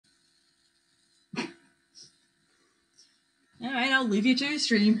I'll leave you to your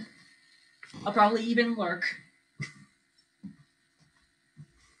stream. I'll probably even lurk.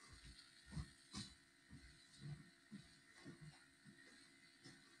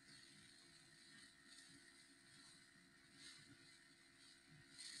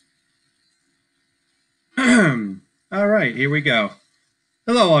 All right, here we go.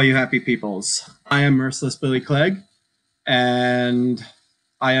 Hello, all you happy peoples. I am Merciless Billy Clegg, and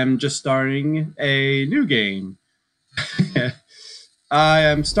I am just starting a new game. I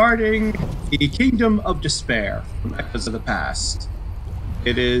am starting the Kingdom of Despair from Echoes of the Past.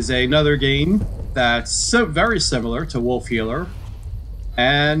 It is another game that's very similar to Wolf Healer,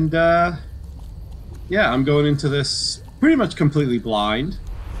 and yeah, I'm going into this pretty much completely blind,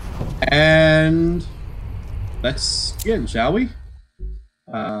 and let's begin, shall we?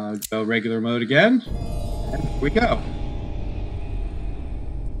 Go regular mode again, and here we go.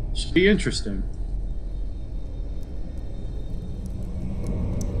 Should be interesting.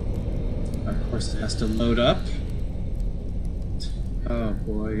 Of course, it has to load up. Oh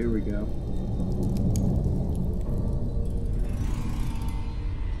boy, here we go.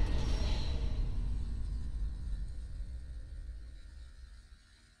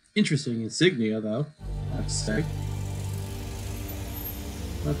 Interesting insignia, though, I have to say.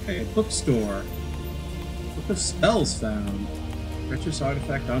 Okay, bookstore. Book of spells found. Precious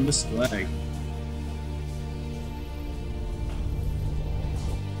artifact on display.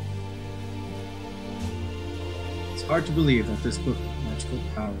 It's hard to believe that this book has magical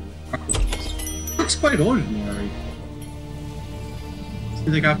power. Looks quite ordinary. Seems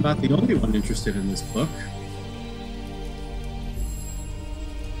like I'm not the only one interested in this book.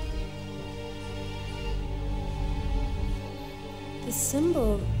 The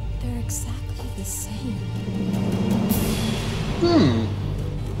symbol, they're exactly the same.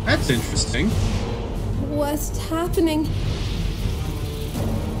 That's interesting. What's happening?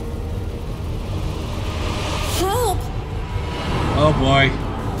 Help! Oh boy.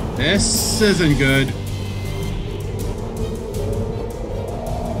 This isn't good.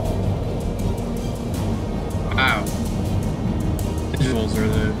 Wow. Visuals are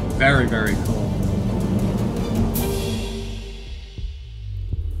very, very cool.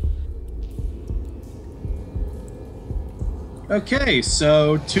 Okay,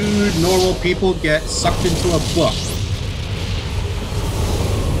 so two normal people get sucked into a book.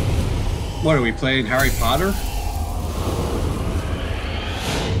 What are we playing, Harry Potter?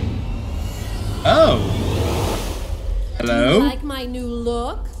 Oh! Hello? Do you like my new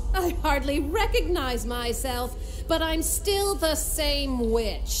look? I hardly recognize myself, but I'm still the same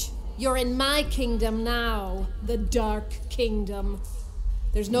witch. You're in my kingdom now, the Dark Kingdom.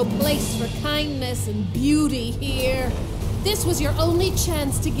 There's no place for kindness and beauty here. This was your only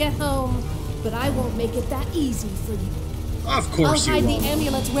chance to get home, but I won't make it that easy for you. Of course you won't. I'll hide won't. the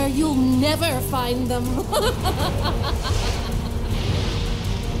amulets where you'll never find them.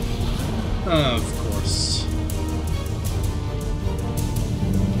 Of course.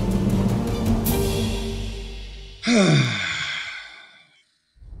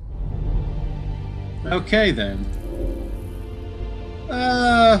 Okay then.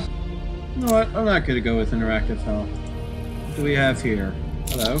 You know what? I'm not gonna go with interactive help. What do we have here?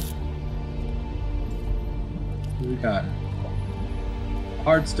 Hello? What do we got?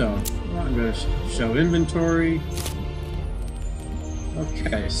 Hardstone. Well, I'm gonna show inventory.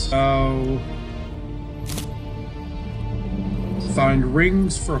 Okay, so... find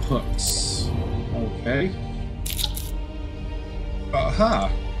rings for hooks. Okay.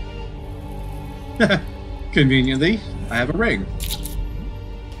 Aha! Conveniently, I have a ring.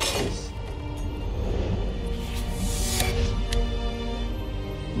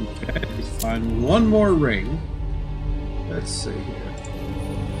 Okay, let's find one more ring. Let's see here.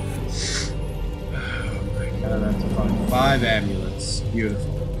 Oh my god, I have to find 5 amulets.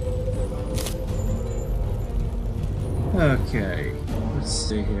 Beautiful. Okay, let's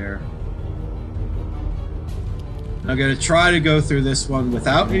see here. I'm gonna try to go through this one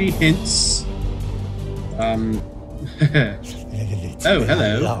without any hints. It's oh, been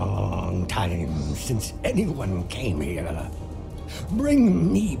hello. a long time since anyone came here.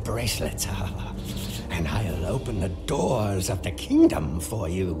 Bring me bracelets, and I'll open the doors of the kingdom for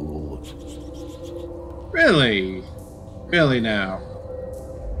you. Really? Really now?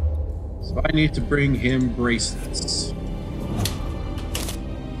 So I need to bring him bracelets.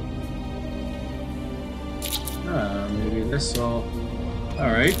 Maybe this will...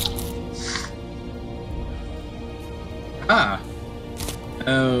 Alright. Ah!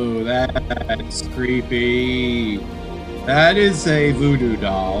 Oh, that's creepy. That is a voodoo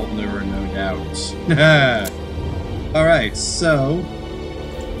doll, there are no doubts. Alright, so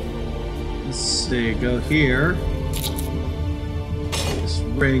let's see, go here. This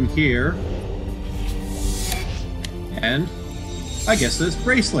ring here. And I guess this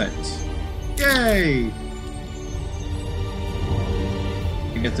bracelet. Yay!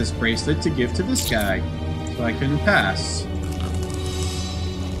 I get this bracelet to give to this guy, so I can pass.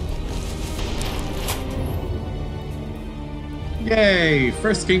 Yay!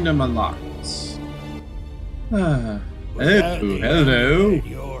 First kingdom unlocked. Oh, hello.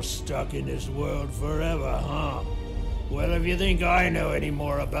 You're stuck in this world forever, huh? Well, if you think I know any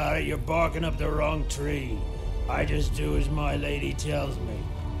more about it, you're barking up the wrong tree. I just do as my lady tells me.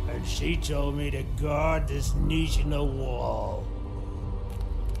 And she told me to guard this niche in the wall.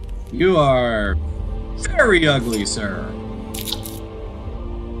 You are very ugly, sir.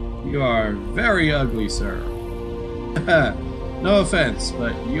 You are very ugly, sir. No offense,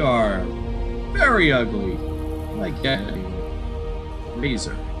 but you are very ugly. Like that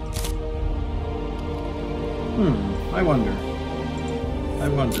razor. I wonder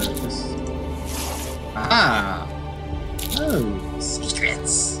if this... Ah! Oh,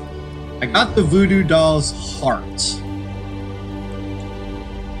 secrets! I got the voodoo doll's heart.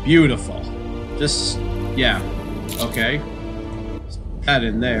 Beautiful. Just, yeah. Okay. Put that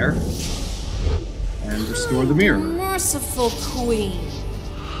in there. And restore the mirror. Merciful Queen.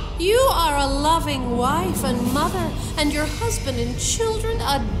 You are a loving wife and mother, and your husband and children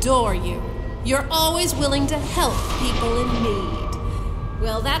adore you. You're always willing to help people in need.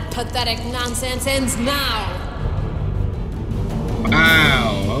 Well, that pathetic nonsense ends now.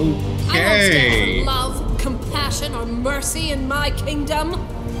 Wow, I don't stand okay. for love, compassion, or mercy in my kingdom.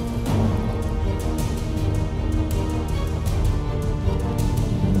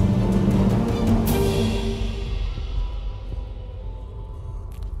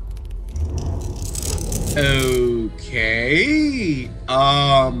 Okay.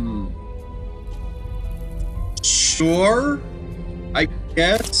 Sure. I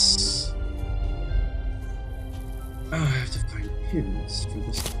guess. Oh, I have to find pins for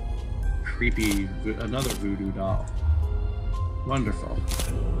this creepy, another voodoo doll. Wonderful.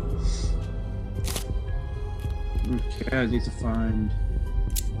 Okay, I need to find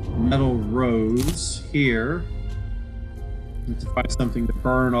metal rose here. I need to find something to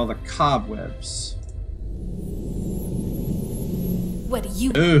burn all the cobwebs. What do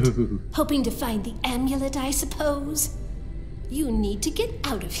you Ooh. hoping to find the amulet, I suppose? You need to get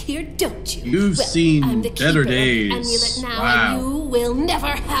out of here, don't you? You've Well, seen I'm the better keeper of the days. amulet now, Wow. and you will never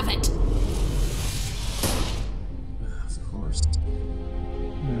have it. Of course.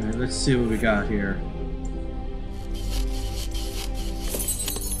 Alright, let's see what we got here.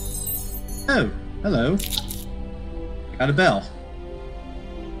 Oh, hello. I got a bell.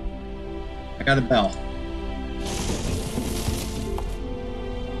 I got a bell.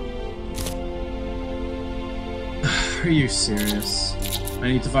 Are you serious? I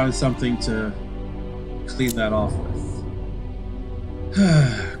need to find something to clean that off with.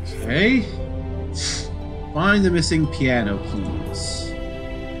 Okay. Find the missing piano keys.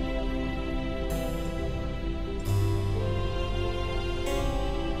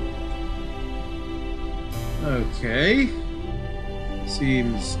 Okay.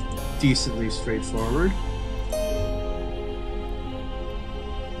 Seems decently straightforward.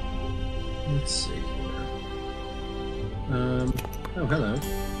 Let's see here. Oh, hello.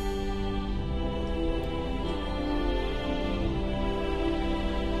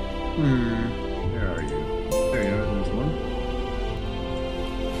 Where are you? There you are, there's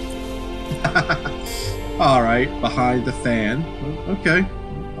one. Alright, behind the fan. Okay.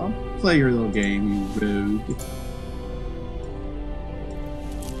 I'll play your little game, you rogue.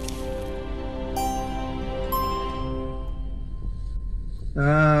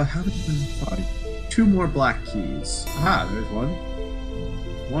 How did we find 2 more black keys? Ah, there's one.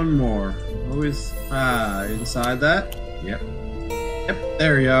 One more. Always, inside that? Yep. Yep,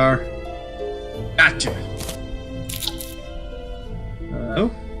 there you are. Gotcha. Oh.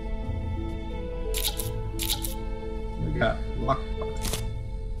 We got lockbox.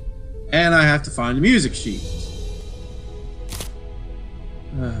 And I have to find the music sheet.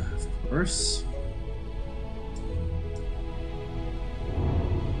 Of course.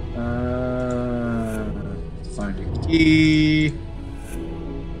 Find a key.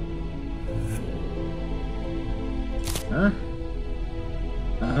 Huh?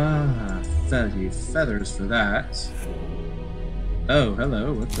 Ah, feathers for that. Oh,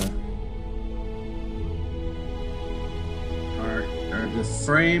 hello. What the? Are the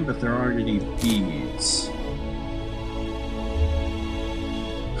frame, but there aren't any beads.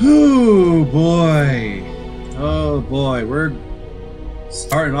 Oh boy. Oh Oh boy, we're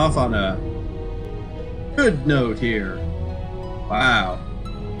starting off on a good note here. Wow.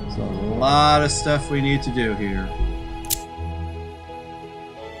 There's a lot of stuff we need to do here.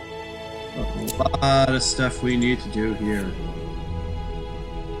 A lot of stuff we need to do here.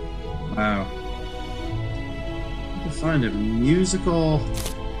 Wow. I have to find a music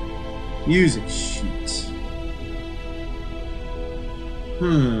sheet.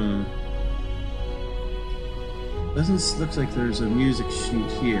 Doesn't look like there's a music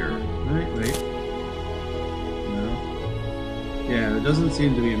sheet here. Wait. No. Yeah, there doesn't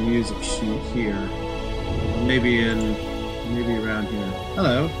seem to be a music sheet here. Maybe around here.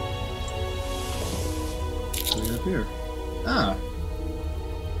 Hello. Way up here. Ah.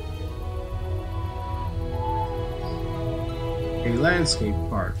 A landscape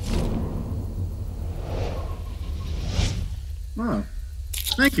park. Oh.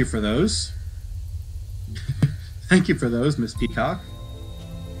 Thank you for those. Thank you for those, Miss Peacock.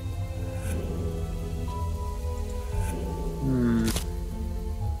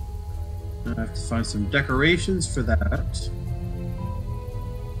 I have to find some decorations for that.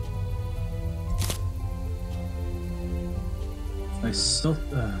 I still...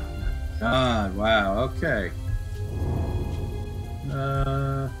 Oh, my God, wow, okay.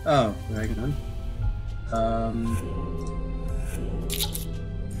 Oh, hang on.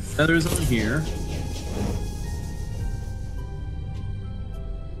 Feathers on here.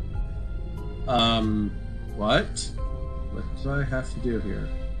 What? What do I have to do here?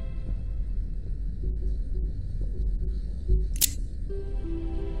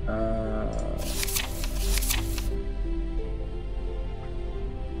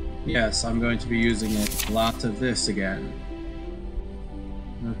 Yes, I'm going to be using a lot of this again.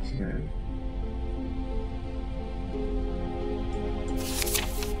 Okay.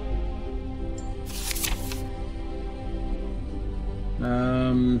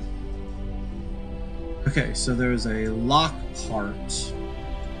 Okay, so there's a lock part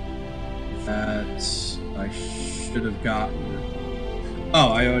that I should have gotten.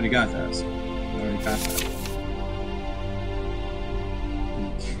 Oh, I already got that. Okay.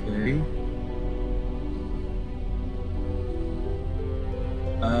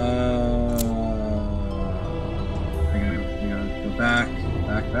 Hang on. Go back.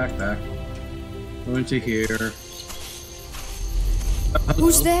 Go into here.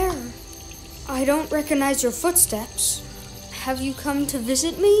 Who's there? I don't recognize your footsteps. Have you come to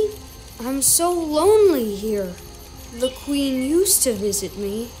visit me? I'm so lonely here. The Queen used to visit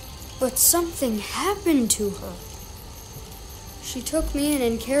me, but something happened to her. She took me in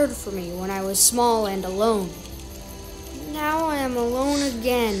and cared for me when I was small and alone. Now I am alone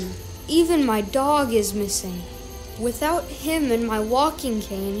again. Even my dog is missing. Without him and my walking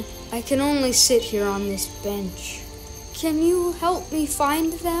cane, I can only sit here on this bench. Can you help me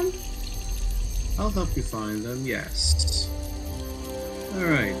find them? I'll help you find them, yes.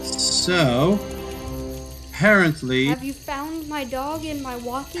 Alright, so... Apparently... Have you found my dog and my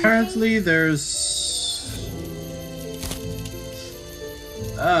walking Apparently cane? There's...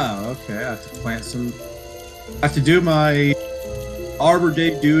 Oh, okay, I have to plant some... I have to do my Arbor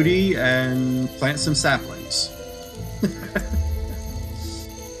Day duty and plant some saplings.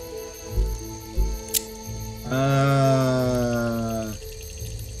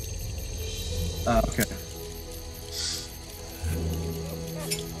 Okay.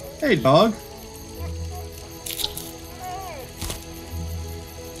 Hey, dog.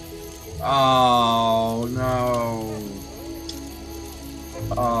 Oh, no.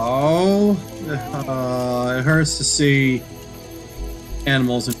 Oh. It hurts to see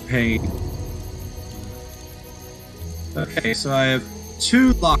animals in pain. Okay, so I have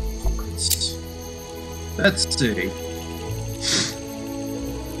 2 lock parts. Let's see.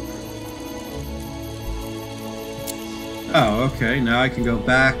 Oh, okay, now I can go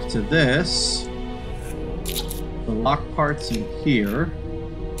back to this. The lock part's in here.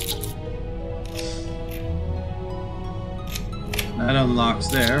 That unlocks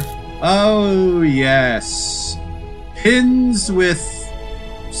there. Oh, yes. Pins with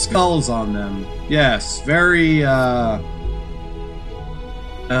skulls on them. Yes, very, okay.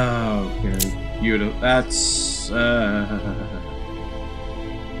 Beautiful. That's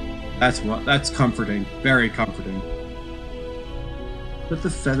comforting. Very comforting. Put the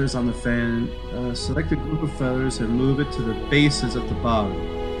feathers on the fan. Select a group of feathers and move it to the bases at the bottom.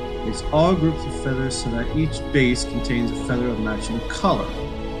 Place all groups of feathers so that each base contains a feather of matching color.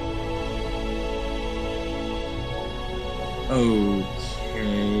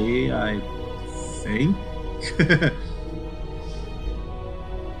 Okay, I think.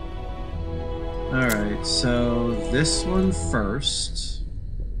 Alright, so this one first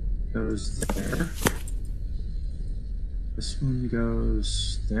goes there. This one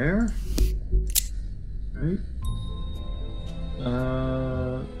goes there. Right?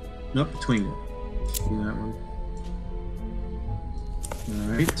 Nope, between it. Between that one.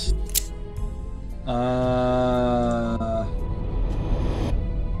 Alright.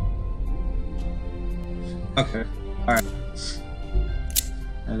 Okay. Alright.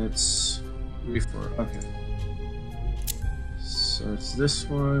 And it's 3, 4. Okay. So it's this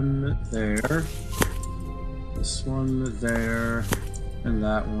one there. This one there. And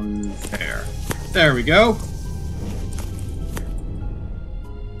that one there. There we go.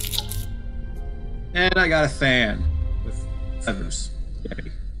 And I got a fan with feathers.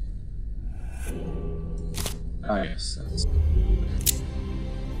 Yay. Ah, yes, that's...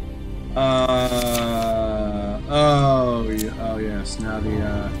 oh, yes, now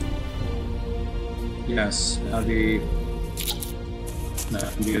the, yes, now the... No,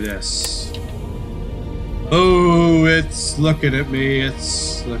 I can do this. Oh, it's looking at me,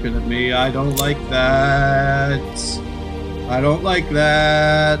 it's looking at me. I don't like that. I don't like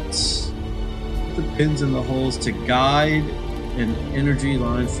that. Put the pins in the holes to guide an energy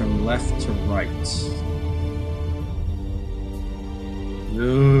line from left to right.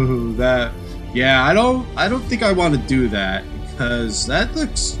 Ooh, that... Yeah, I don't think I want to do that, because that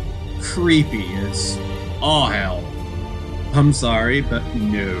looks creepy as all hell. I'm sorry, but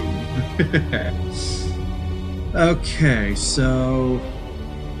no. Okay, so...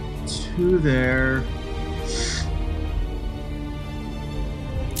 2 there.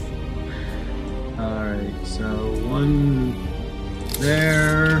 Alright, so 1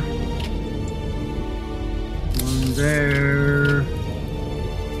 there. 1 there.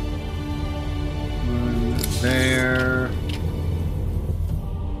 1 there.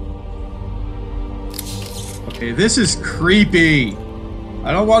 Okay, this is creepy.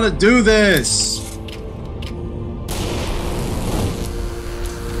 I don't want to do this.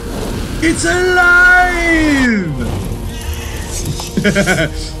 It's alive!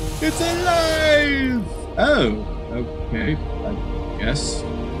 It's alive! Oh, okay. I guess.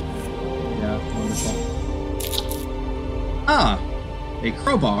 Yeah, wonderful. Ah, a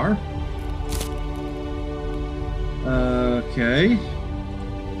crowbar. Okay.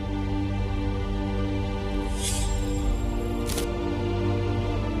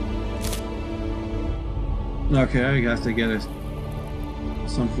 Okay, I have to get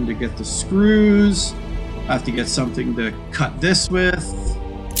something to get the screws. I have to get something to cut this with.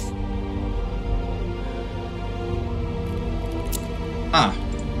 Ah.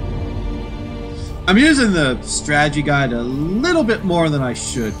 I'm using the strategy guide a little bit more than I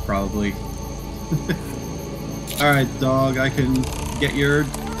should, probably. Alright, dog, I can get your...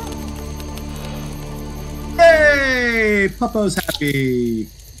 Hey! Puppo's happy!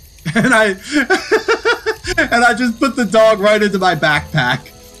 And I... and I just put the dog right into my backpack.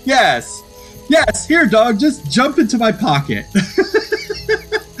 Yes! Yes, here, dog, just jump into my pocket.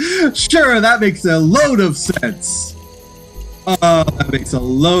 Sure, that makes a load of sense. Oh, that makes a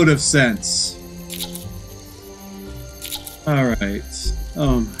load of sense. Alright.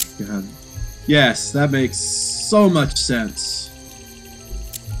 Oh my god. Yes, that makes so much sense.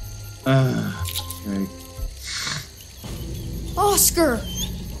 Okay. Oscar!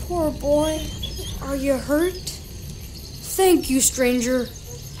 Poor boy. Are you hurt? Thank you, stranger.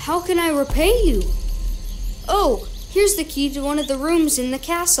 How can I repay you? Oh, here's the key to one of the rooms in the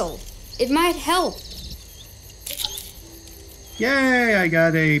castle. It might help. Yay, I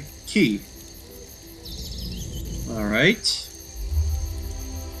got a key. Alright.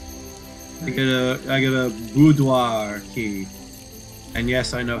 I get a boudoir key. And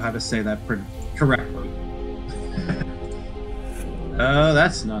yes, I know how to say that correctly. Oh,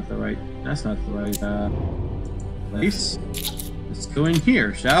 that's not the right place. Let's go in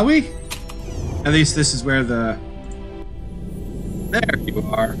here, shall we? At least this is where the... There you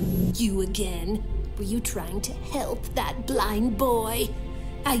are. You again? Were you trying to help that blind boy?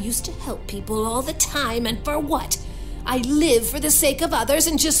 I used to help people all the time, and for what? I live for the sake of others,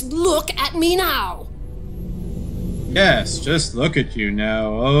 and just look at me now! Yes, just look at you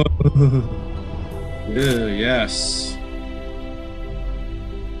now. Oh, yes.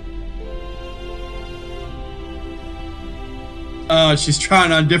 Oh, she's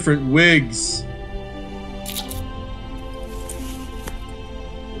trying on different wigs.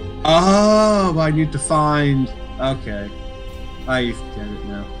 Oh, I need to find... Okay. I get it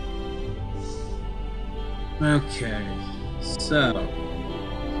now. Okay. So...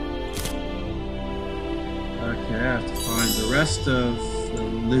 Okay, I have to find the rest of the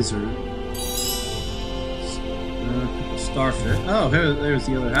lizard. Starfish. Oh, there's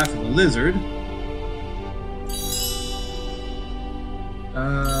the other half of the lizard.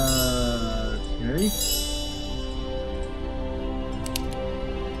 Okay.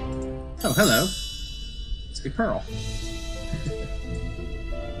 Oh, hello. It's a pearl.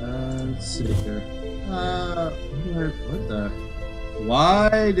 Let's see here. What the?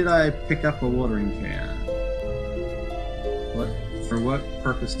 Why did I pick up a watering can? For what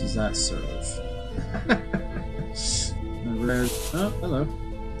purpose does that serve? Red. Oh, hello.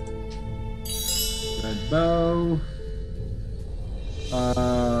 Red bow.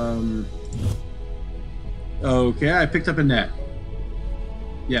 Okay, I picked up a net.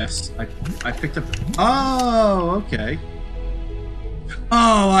 Yes, I picked up. Oh, okay.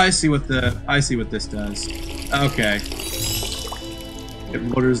 Oh, I see what this does. Okay. It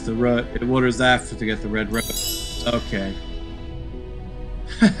waters the It waters that to get the red rose. Okay.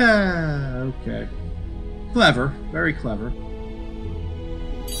 Okay. Clever. Very clever.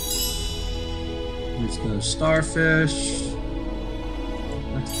 Here's the starfish.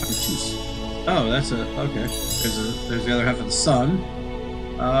 Oh, that's a okay. There's the other half of the sun.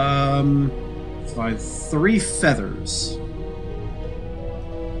 Find 3 feathers.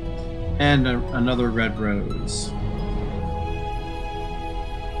 And another red rose.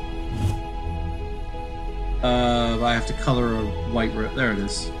 I have to color a white rose. There it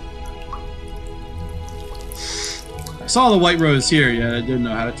is. I saw the white rose here, yet I didn't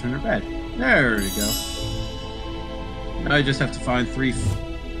know how to turn it red. There you go. Now I just have to find 3.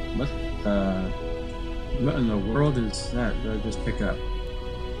 What in the world is that? Did I just pick up?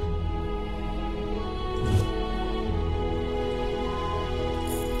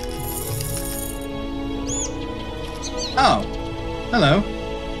 Oh, hello.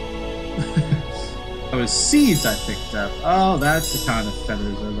 That was seeds I picked up. Oh, that's the kind of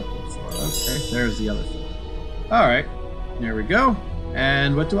feathers I'm looking for. Okay, there's the other feather. Alright, there we go.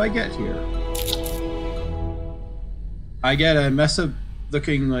 And what do I get here? I get a mess of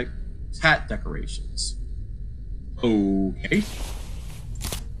looking like hat decorations. Okay.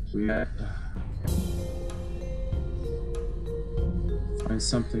 We got... Find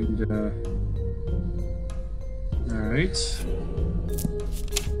something to... Alright.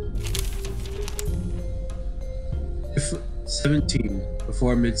 17,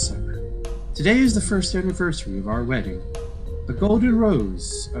 before midsummer. Today is the first anniversary of our wedding. The golden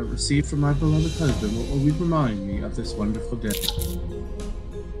rose I received from my beloved husband will always remind me of this wonderful day.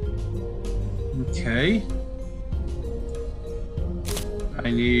 Okay.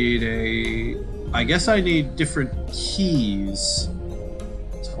 I guess I need different keys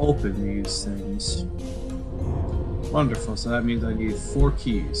to open these things. Wonderful, so that means I need 4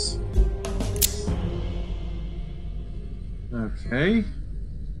 keys. Okay.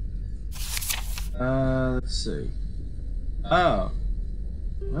 Let's see. Oh.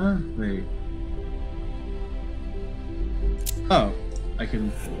 Wait. Oh. I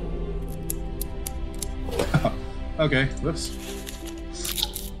can... Oh. Okay, whoops.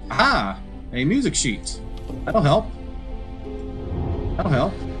 Aha! A music sheet. That'll help. That'll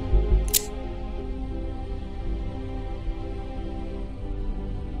help.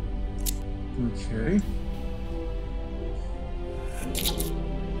 Okay.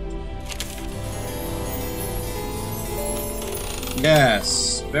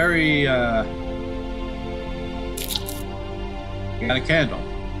 Yes, very, got a candle.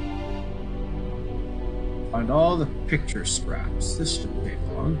 Find all the picture scraps. This shouldn't take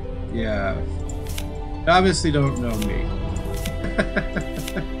long. Yeah. You obviously don't know me.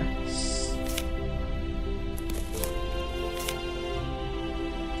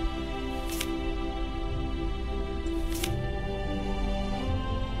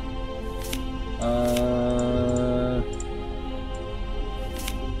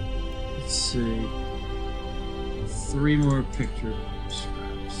 Let's see. 3 more picture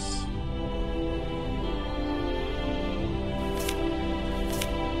scraps.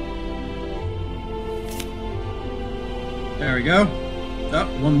 There we go. Oh,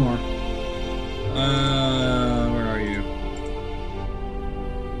 1 more. Where are you?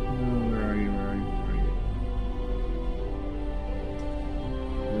 Where are you?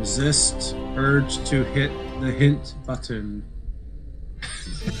 Resist urge to hit the hint button.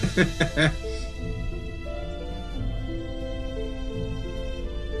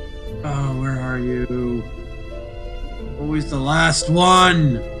 Oh, where are you? Always the last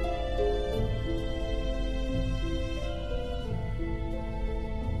one!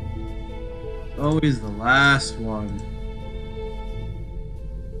 Always the last one.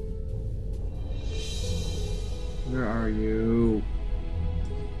 Where are you?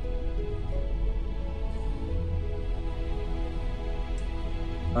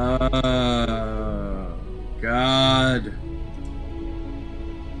 God.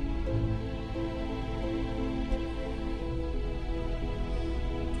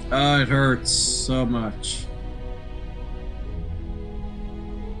 It hurts so much.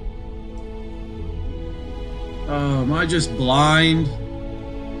 Oh, am I just blind?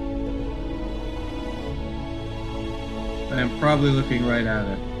 I am probably looking right at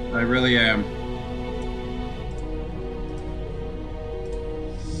it. I really am.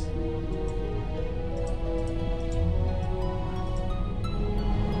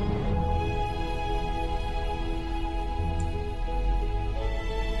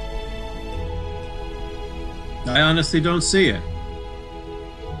 I honestly don't see it.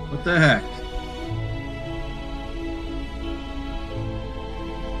 What the heck?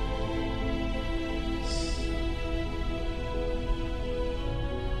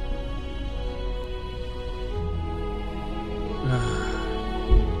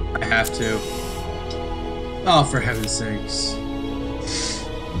 I have to. Oh, for heaven's sakes.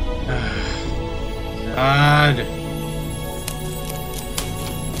 God.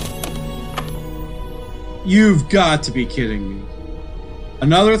 You've got to be kidding me.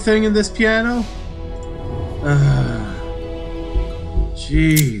 Another thing in this piano?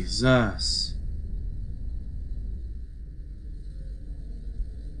 Jesus.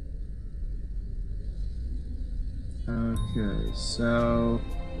 Okay, so...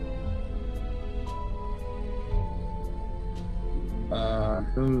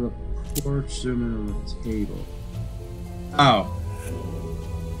 go to the porch, zoom in on the table. Oh.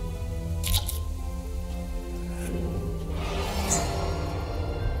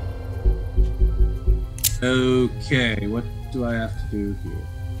 Okay, what do I have to do here?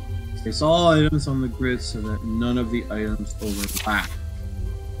 Place all items on the grid so that none of the items overlap.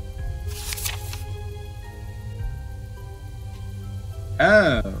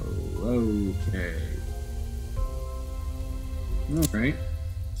 Oh, okay. Alright,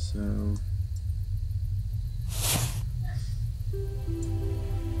 so...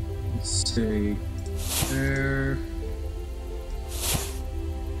 let's see... there...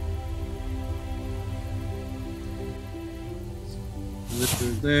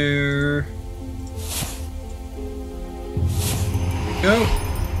 litter there... there we go!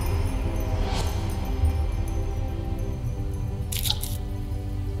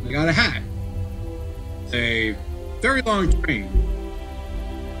 I got a hat. It's a very long train.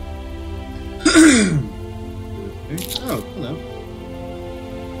 Okay. Oh, hello.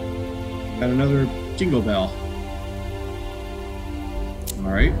 Got another jingle bell.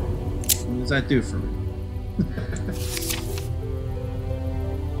 Alright. What does that do for me?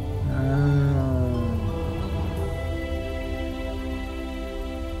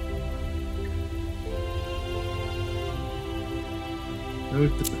 Go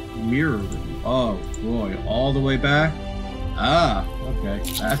to the mirror room. Oh boy, all the way back? Ah, okay,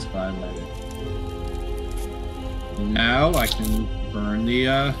 that's violated. Now I can burn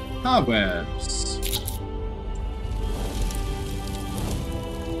the cobwebs.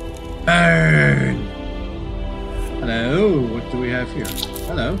 Burn! Hello, what do we have here?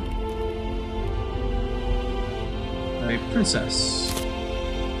 Hello. A princess.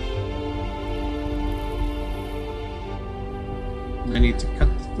 I need to cut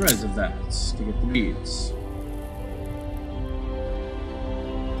the threads of that to get the beads.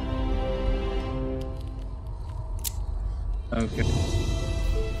 Okay.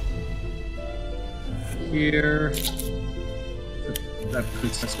 Here. That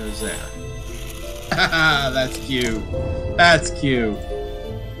princess goes there. Haha, that's cute. That's cute.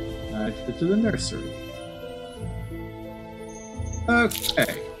 Let's go to the nursery.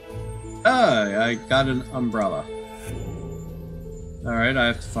 Okay. I got an umbrella. Alright, I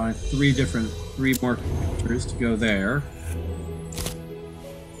have to find three more pictures to go there.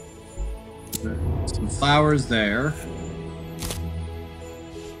 Some flowers there.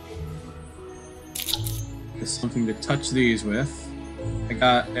 There's something to touch these with. I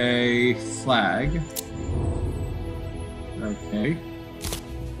got a flag. Okay.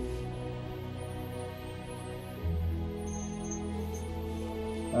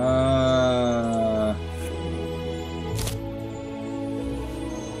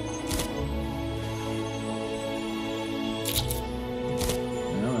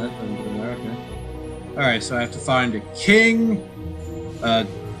 Alright, so I have to find a king, a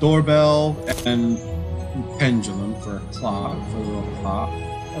doorbell, and a pendulum for a clock, for a little clock.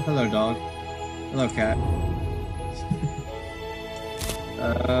 Oh, hello, dog. Hello, cat.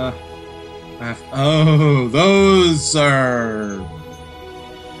 Oh, those are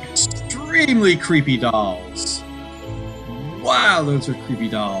extremely creepy dolls. Wow, those are creepy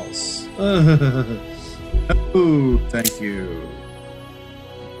dolls. Oh, thank you.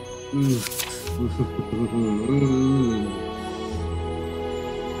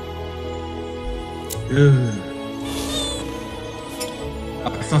 I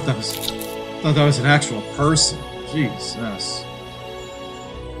thought that was an actual person. Jesus.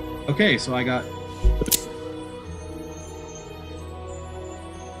 Okay, so I got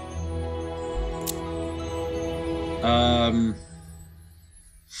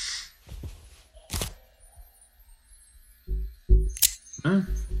huh?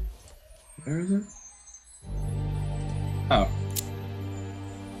 Where is it? Oh.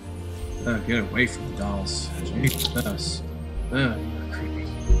 Get away from the dolls. Jesus. You're creepy.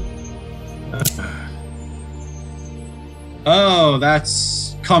 Oh,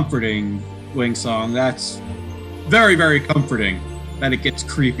 that's comforting, Wing Song. That's very, very comforting. That it gets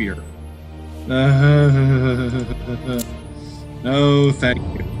creepier. No, thank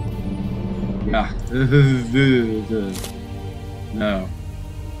you. Yeah. No.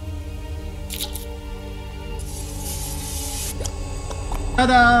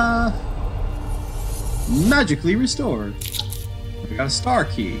 Ta-da! Magically restored. We got a star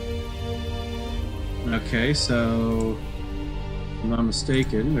key. Okay, so if I'm not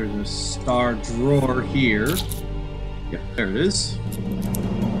mistaken, there's a star drawer here. Yeah, there it is.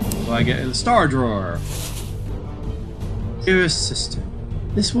 What do I get in the star drawer? Dearest sister,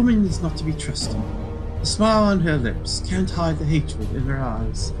 this woman is not to be trusted. The smile on her lips can't hide the hatred in her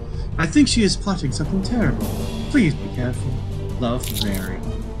eyes. I think she is plotting something terrible. Please be careful. Love, Mary.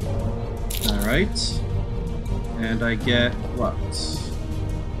 Alright. And I get what?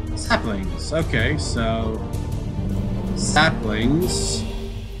 Saplings. Okay, so saplings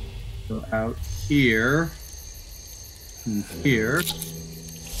go out here and here.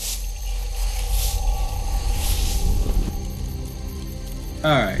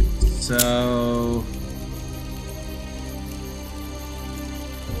 Alright, so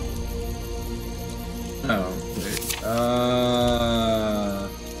oh, wait.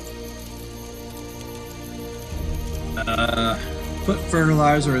 Put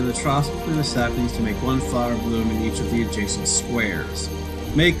fertilizer in the troughs between the saplings to make one flower bloom in each of the adjacent squares.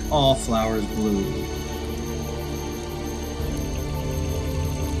 Make all flowers bloom.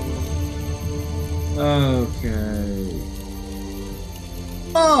 Okay.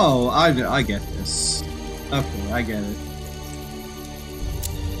 Oh, I get this. Okay, I get it.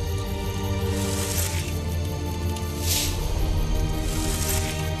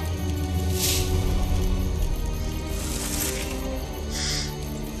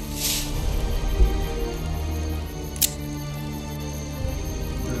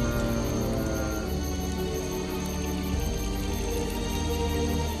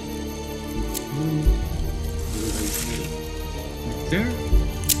 There.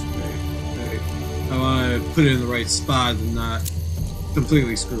 Okay. I want to put it in the right spot and not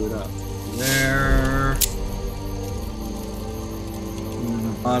completely screw it up. There. And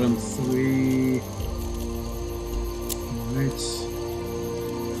the bottom three. Right.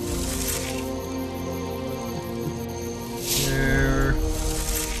 There.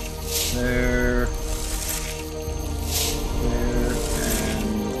 There. There.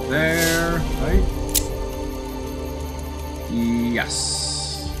 And there. Right? Yes.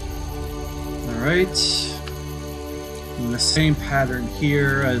 Alright. And the same pattern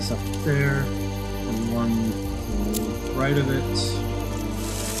here as up there. And one to the right of it.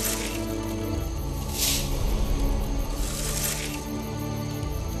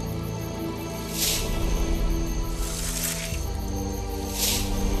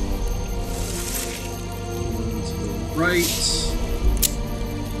 One to the right.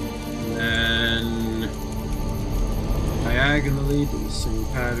 And then diagonally do the same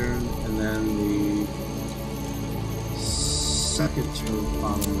pattern, and then the second to the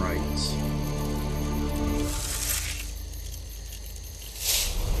bottom right.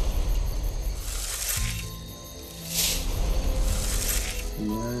 And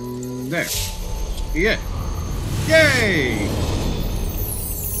then there. Yeah. Yay!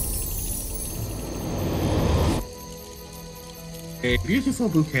 A beautiful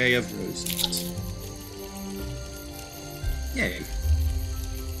bouquet of roses. Yay.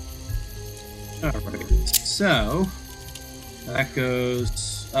 Alright, so that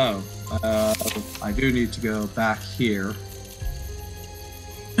goes. Oh, I do need to go back here.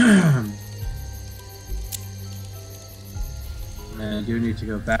 And I do need to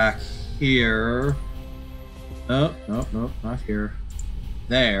go back here. Oh, nope, not here.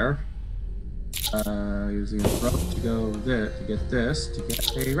 There. Using a rope to go there to get this, to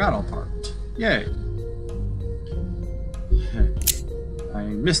get a rattle part. Yay.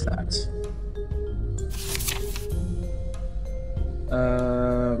 missed that.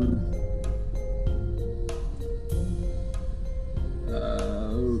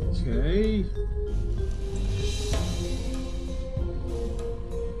 Okay.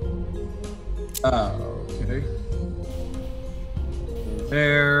 Okay.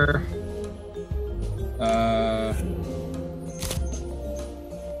 There.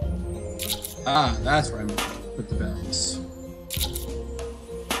 That's where I'm gonna put the bells.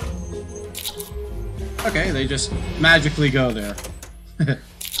 Okay, they just magically go there.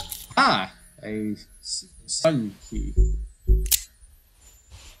 A sun key.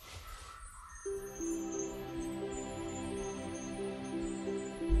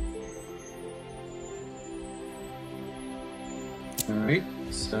 Alright,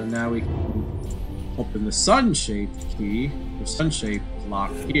 so now we can open the sun-shaped key, the sun-shaped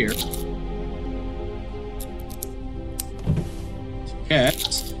lock here. To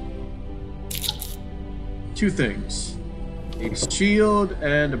get two things. A shield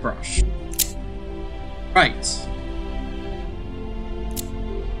and a brush. Right.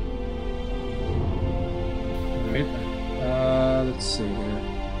 Alright, let's see here.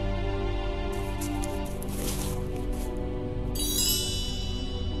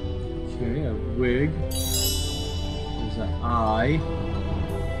 Okay, a wig. There's an eye.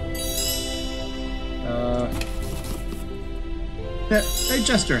 A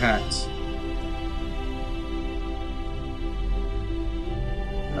jester hat.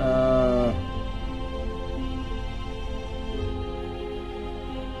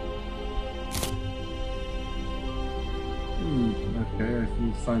 Okay, I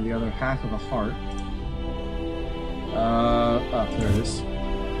can find the other half of a heart. Oh, there it is.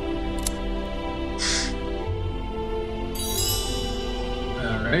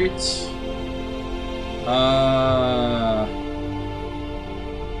 Alright.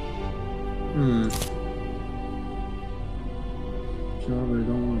 Sure, but I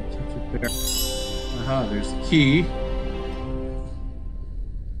don't want to touch it there. Aha, there's the key.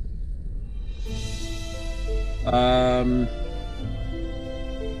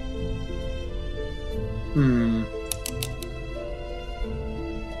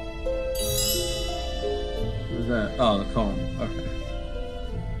 What is that? Oh, the comb. Okay.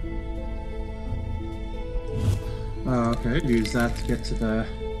 Okay, use that to get to the...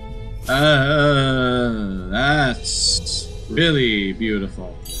 that's really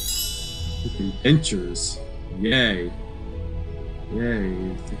beautiful. Freaking dentures. Yay.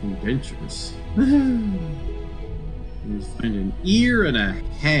 Yay, freaking dentures. You find an ear and a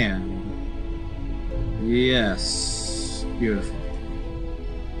hand. Yes. Beautiful.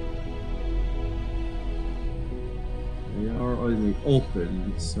 They are only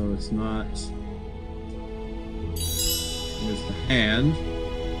open, so it's not... Here's the hand.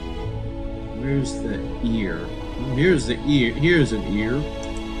 Where's the ear? Here's the ear. Here's an ear.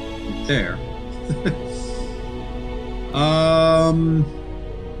 Right there.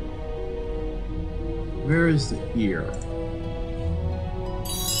 Where is the ear?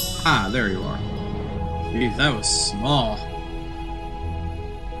 Ah, there you are. Jeez, that was small.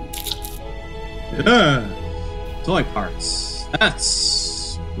 Yeah. Toy parts.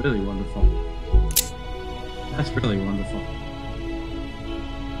 That's really wonderful. That's really wonderful.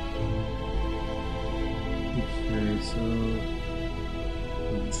 Okay, so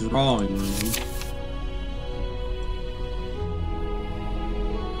drawing room.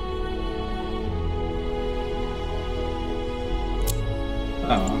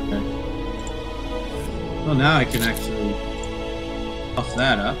 Oh, okay. Well, now I can actually puff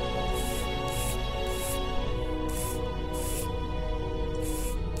that up.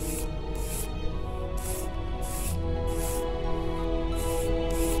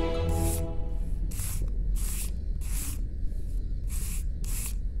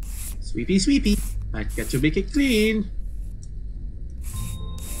 Sweepy, sweepy. I got to make it clean.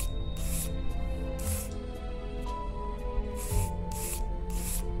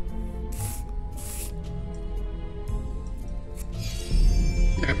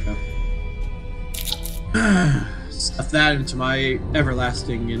 There we go. Stuff that into my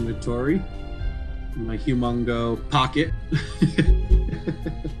everlasting inventory. My humongo pocket.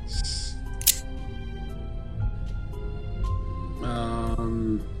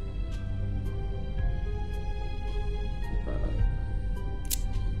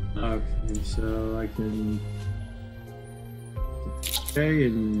 Okay, so I can stay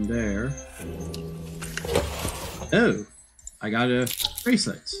in there. Oh, I got a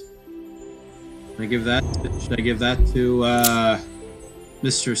bracelet. Should I give that to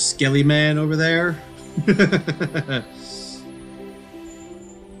Mr. Skelly Man over there?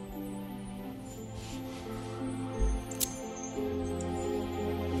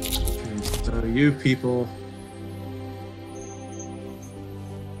 you people.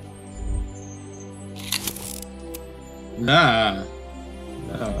 Ah.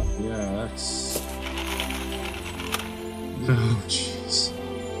 Yeah, that's... Oh, jeez.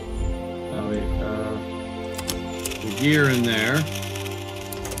 Oh, wait, the gear in there.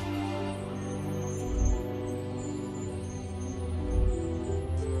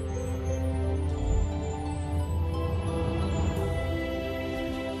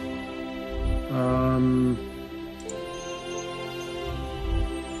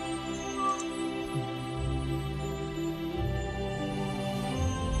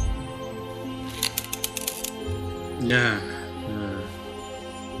 Yeah.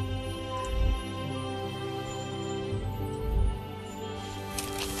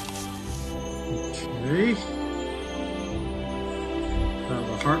 Okay. The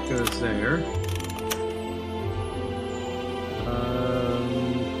heart goes there.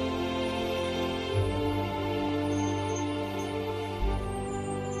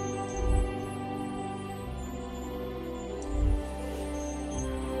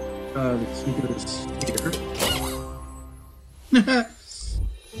 The key goes here.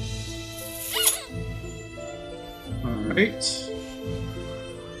 Alright. So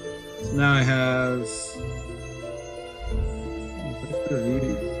now I have...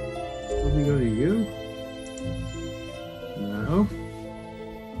 Let me go to you? No.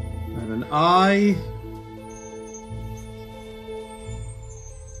 I have an eye.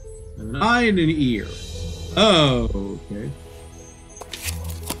 I have an eye and an ear. Oh, okay.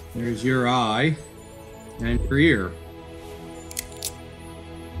 There's your eye and your ear.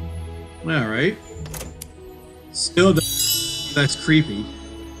 Alright. Still that's creepy.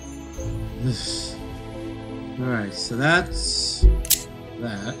 Alright, so that's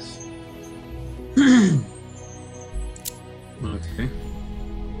that. Okay.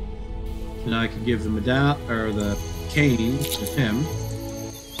 So now I can give the medallion or the cane to him.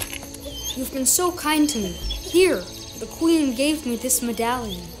 You've been so kind to me. Here, the Queen gave me this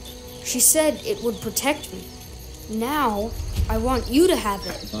medallion. She said it would protect me. Now, I want you to have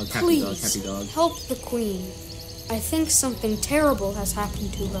it. Please, happy dog. help the Queen. I think something terrible has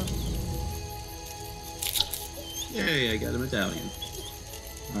happened to her. Yay, I got a medallion.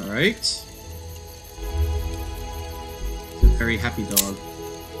 Alright. It's a very happy dog.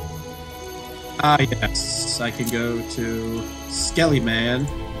 Ah, yes. I can go to Skelly Man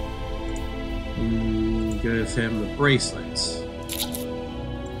and give him the bracelets.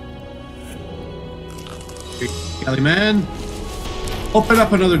 Skelly Man, open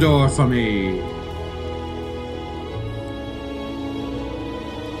up another door for me.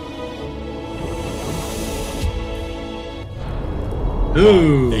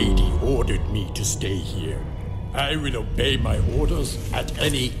 Ooh. Lady ordered me to stay here. I will obey my orders at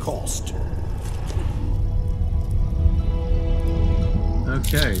any cost.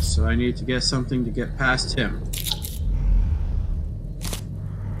 Okay, so I need to get something to get past him.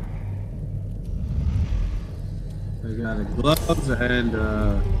 I got a glove and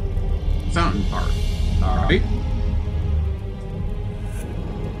a fountain part. Alright.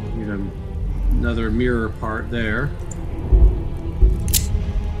 Need another mirror part there.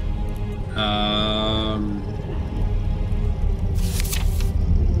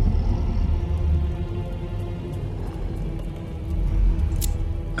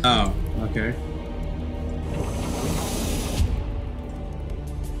 Oh, okay.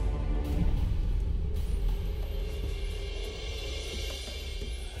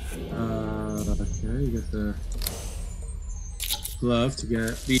 Okay, you get the glove to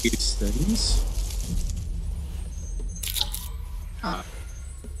get these things. Ah.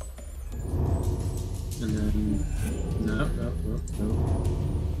 And then, no.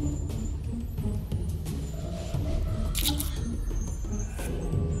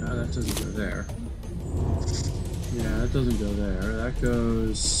 No, that doesn't go there. Yeah, that doesn't go there. That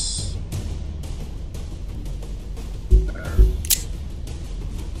goes there.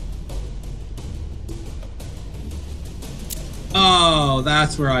 Oh,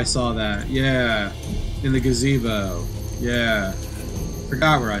 that's where I saw that. Yeah, in the gazebo. Yeah,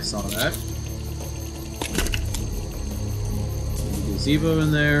 forgot where I saw that. Gazebo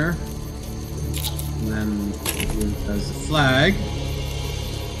in there, and then there's the flag.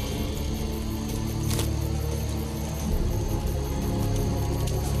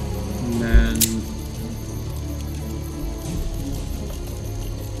 And then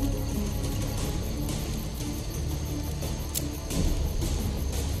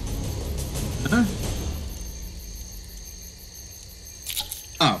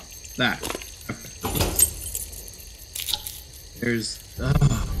oh, that. Okay. There's,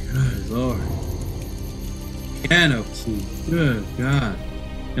 oh, good lord. Piano key. Good God.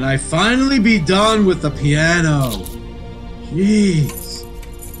 Can I finally be done with the piano? Jeez.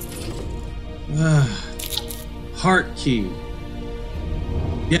 Heart key.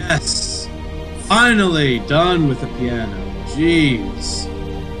 Yes. Finally done with the piano. Jeez.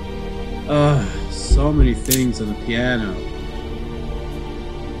 So many things on the piano.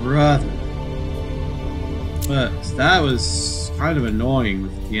 Brother. But that was kind of annoying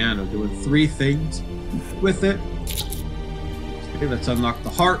with the piano, doing 3 things with it. Okay, let's unlock the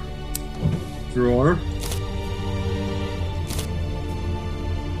heart drawer.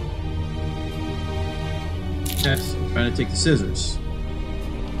 Yes, I'm trying to take the scissors.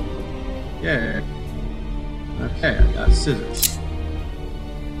 Yeah. Okay, I got scissors.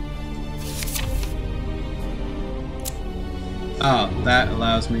 Oh, that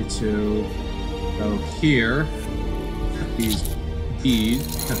allows me to go here. Cut these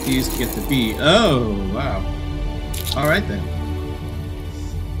beads. Cut these to get the bead. Oh, wow. Alright then.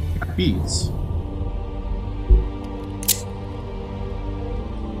 Got beads.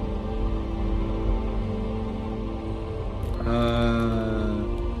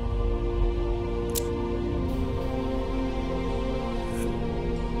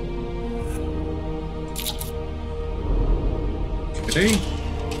 Okay.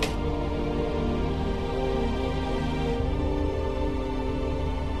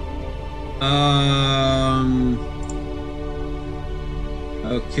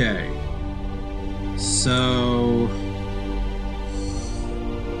 Okay. So,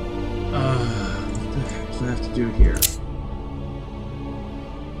 what the heck do I have to do here?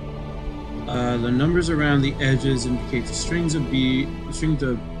 The numbers around the edges indicate the strings of beads.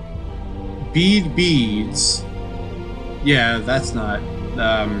 Yeah, that's not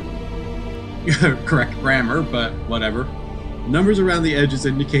correct grammar, but whatever. Numbers around the edges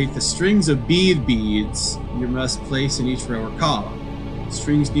indicate the strings of beads you must place in each row or column.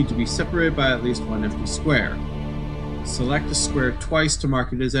 Strings need to be separated by at least 1 empty square. Select a square twice to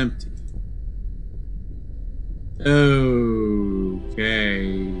mark it as empty.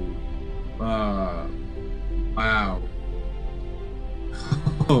 Okay. Wow.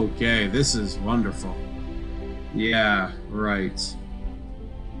 Okay, this is wonderful. Yeah, right.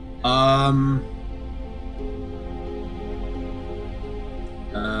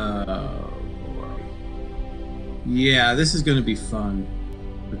 Yeah, this is gonna be fun.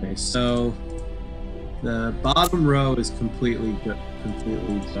 Okay, so the bottom row is completely done.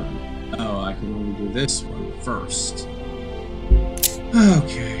 Oh, I can only do this one first.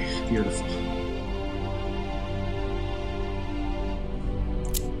 Okay, beautiful.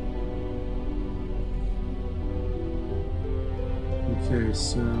 Okay,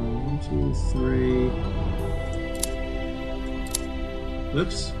 so 1, 2, 3.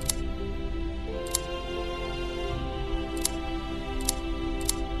 Whoops.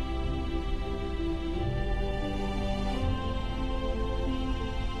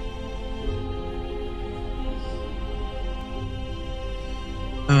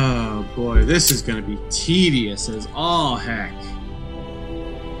 Oh boy, this is gonna be tedious as all heck.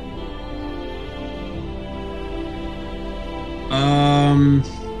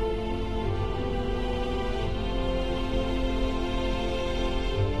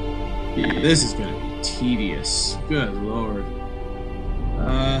 Yeah, this is gonna be tedious. Good lord.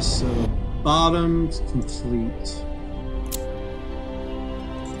 So the bottom's complete.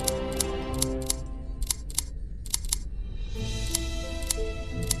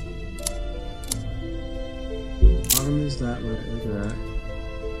 Bottom is that way, look at that.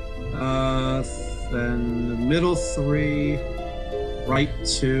 Then the middle 3, right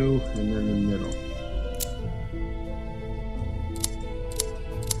 2, and then the middle.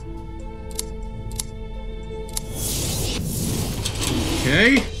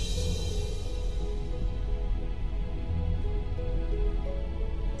 Okay.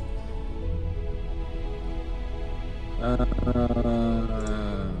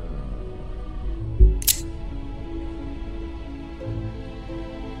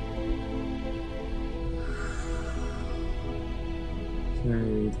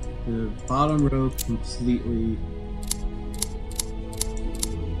 Okay, the bottom row completely.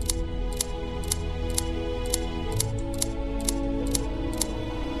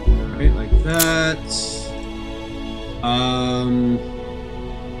 Alright, like that.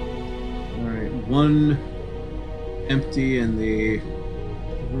 Alright, 1 empty in the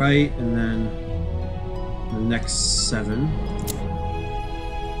right, and then the next 7.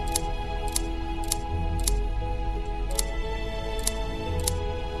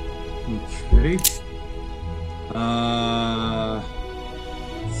 Okay.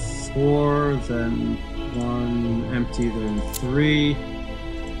 4, then 1 empty, then 3.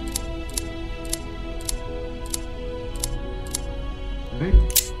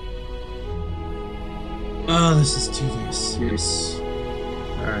 Right. Oh, this is tedious. Yes.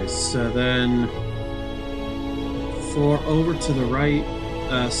 Alright, so then 4 over to the right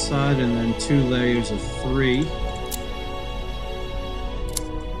side, and then 2 layers of 3.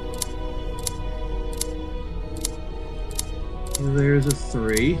 Layers of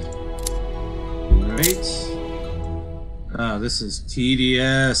 3. Alright. Ah, this is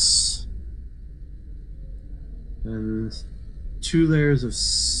tedious. And 2 layers of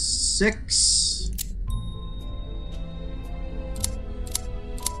 6.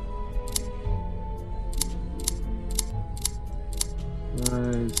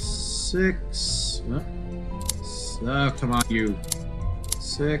 5, 6. Oh, come on, you.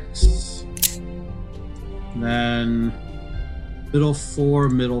 6. And then middle 4,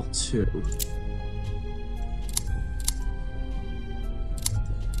 middle 2.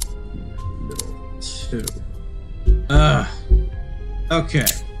 Middle 2. Okay.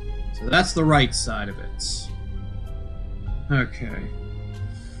 So that's the right side of it. Okay.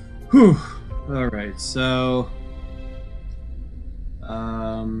 Whew. Alright, so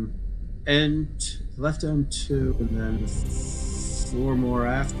end left end 2 and then 4 more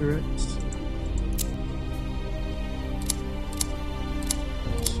after it.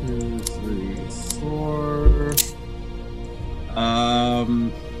 2, 3, 4.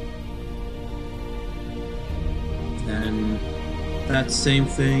 Then that same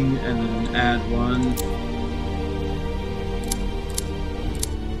thing, and then add 1.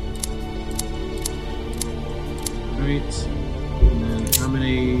 Right. And then how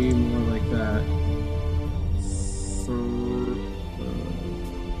many more like that?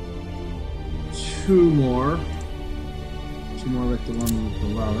 2 more. 2 more like the one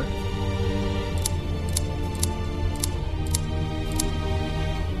below it.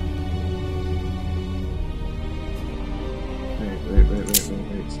 Wait.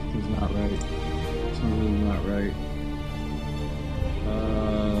 Something's not right. Something's not right.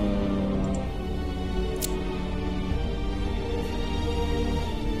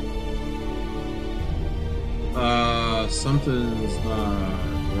 Something's not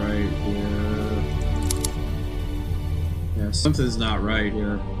right here. Yeah, something's not right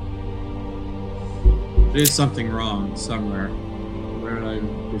here. There's something wrong somewhere. Where did I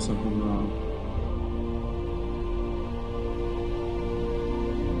do something wrong?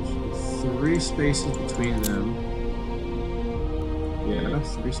 3 spaces between them. Yeah,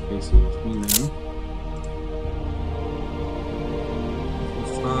 3 spaces between them.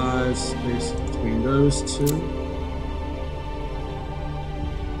 5 spaces between those 2.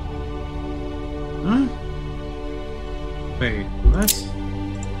 Huh? Wait, what?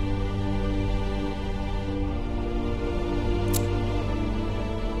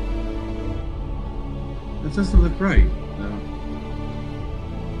 That doesn't look right. No.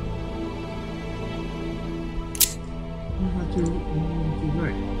 What do I do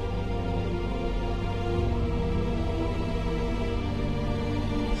right?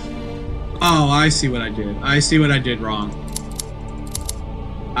 Oh, I see what I did. I see what I did wrong.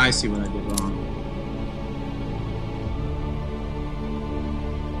 I see what I did wrong.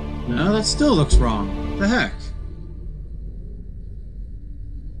 No, that still looks wrong. What the heck?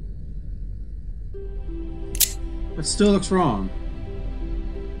 That still looks wrong.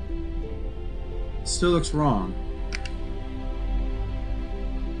 It still looks wrong.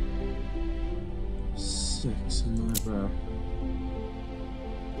 6 in that row.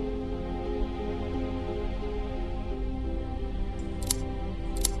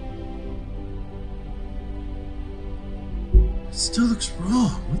 It still looks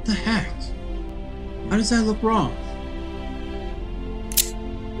wrong. What the heck? Why does that look wrong?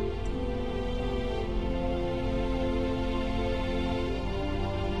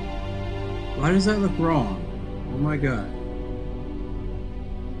 Why does that look wrong? Oh my god.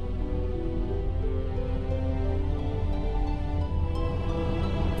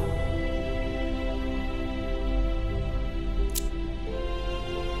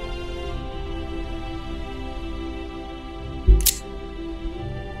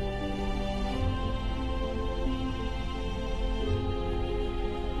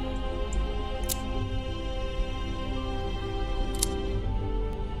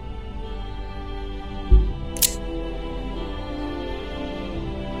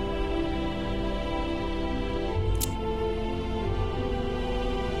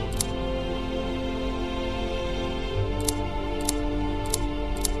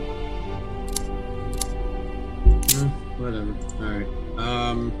 Whatever. Alright.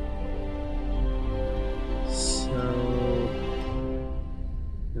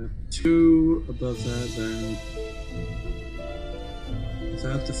 2 above that, then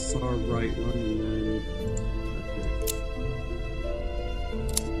without the far right one, and then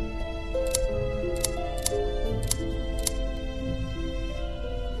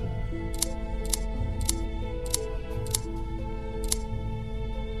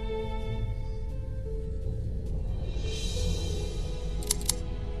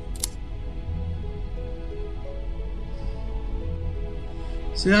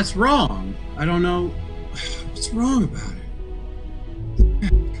see, that's wrong. I don't know what's wrong about it.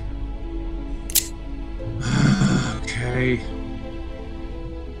 Okay.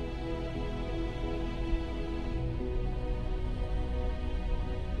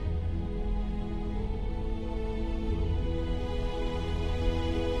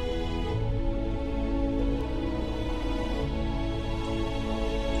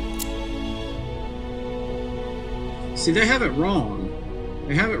 See, they have it wrong.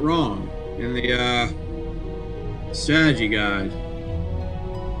 They have it wrong in the strategy guide.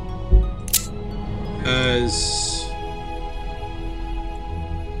 Because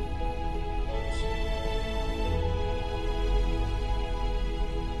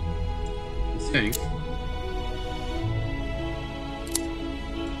I think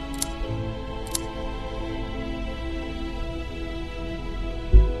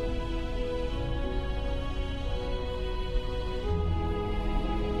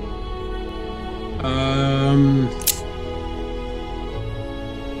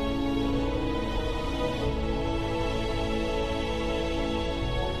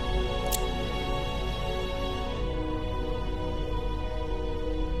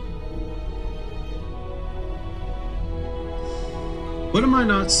what am I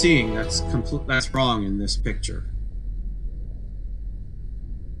not seeing that's wrong in this picture?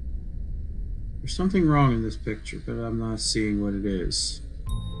 There's something wrong in this picture, but I'm not seeing what it is.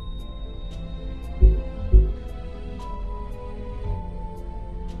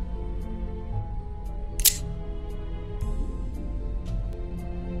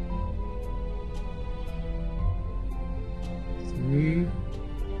 Three, 4,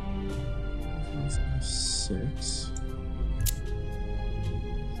 5, 6.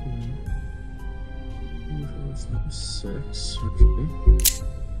 6, okay.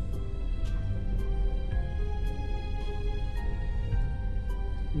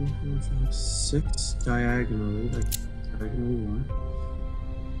 3, 4, 5, 6 diagonally, like diagonally 1.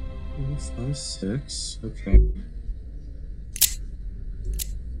 4, 5, 6, okay.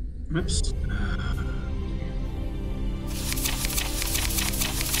 Oops.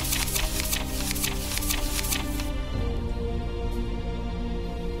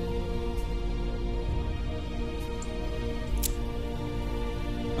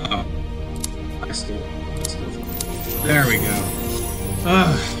 There we go.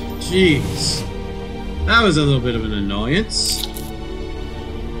 Ah, jeez. That was a little bit of an annoyance.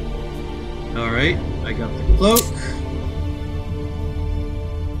 Alright, I got the cloak.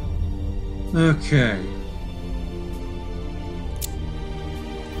 Okay.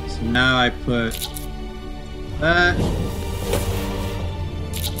 So now I put that,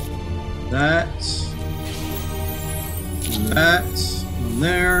 and that on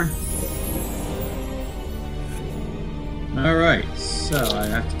there. Alright, so I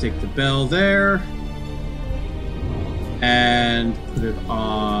have to take the bell there and put it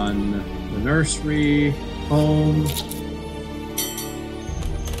on the nursery, home.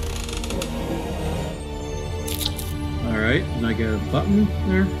 Alright, and I get a button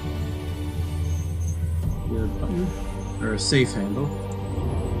there. Get a button, or a safe handle.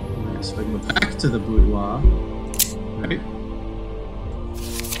 Alright, so I can go back to the boudoir. Right.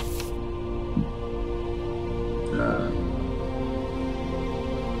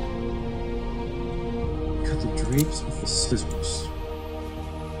 Drapes with the scissors.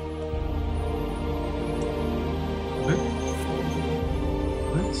 What?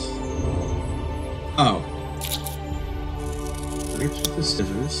 What? Oh. Drapes with the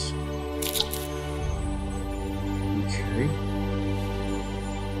scissors. Okay.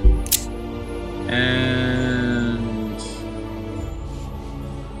 And...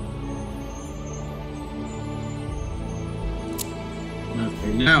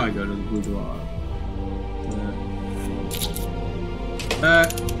 okay, now I go to the boudoir.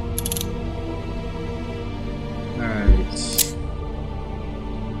 That. Alright.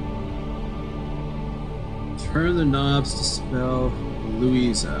 Turn the knobs to spell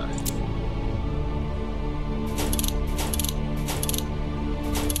Louisa.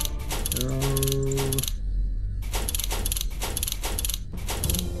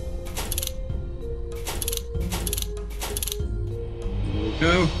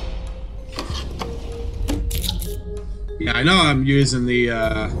 Go. Yeah, I know I'm using the,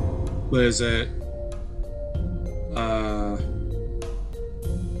 what is it?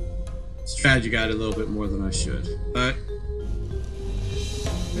 Strategy guide a little bit more than I should, but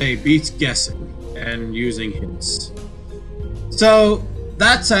hey, beats guessing and using hints. So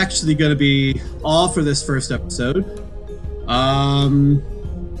that's actually going to be all for this first episode.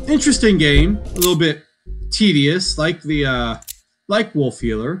 Interesting game, a little bit tedious, like the like Wolf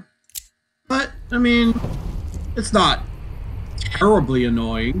Healer, but I mean, it's not terribly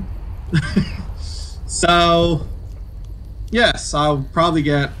annoying. So yes, I'll probably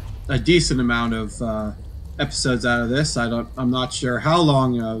get a decent amount of episodes out of this. I'm not sure how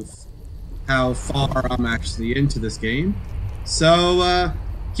far I'm actually into this game. So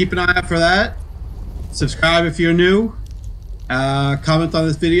keep an eye out for that. Subscribe if you're new. Comment on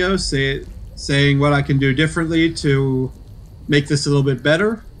this video saying what I can do differently to make this a little bit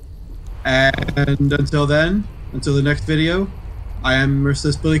better. And until then, until the next video, I am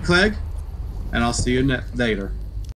Merciless Billy Clegg, and I'll see you later.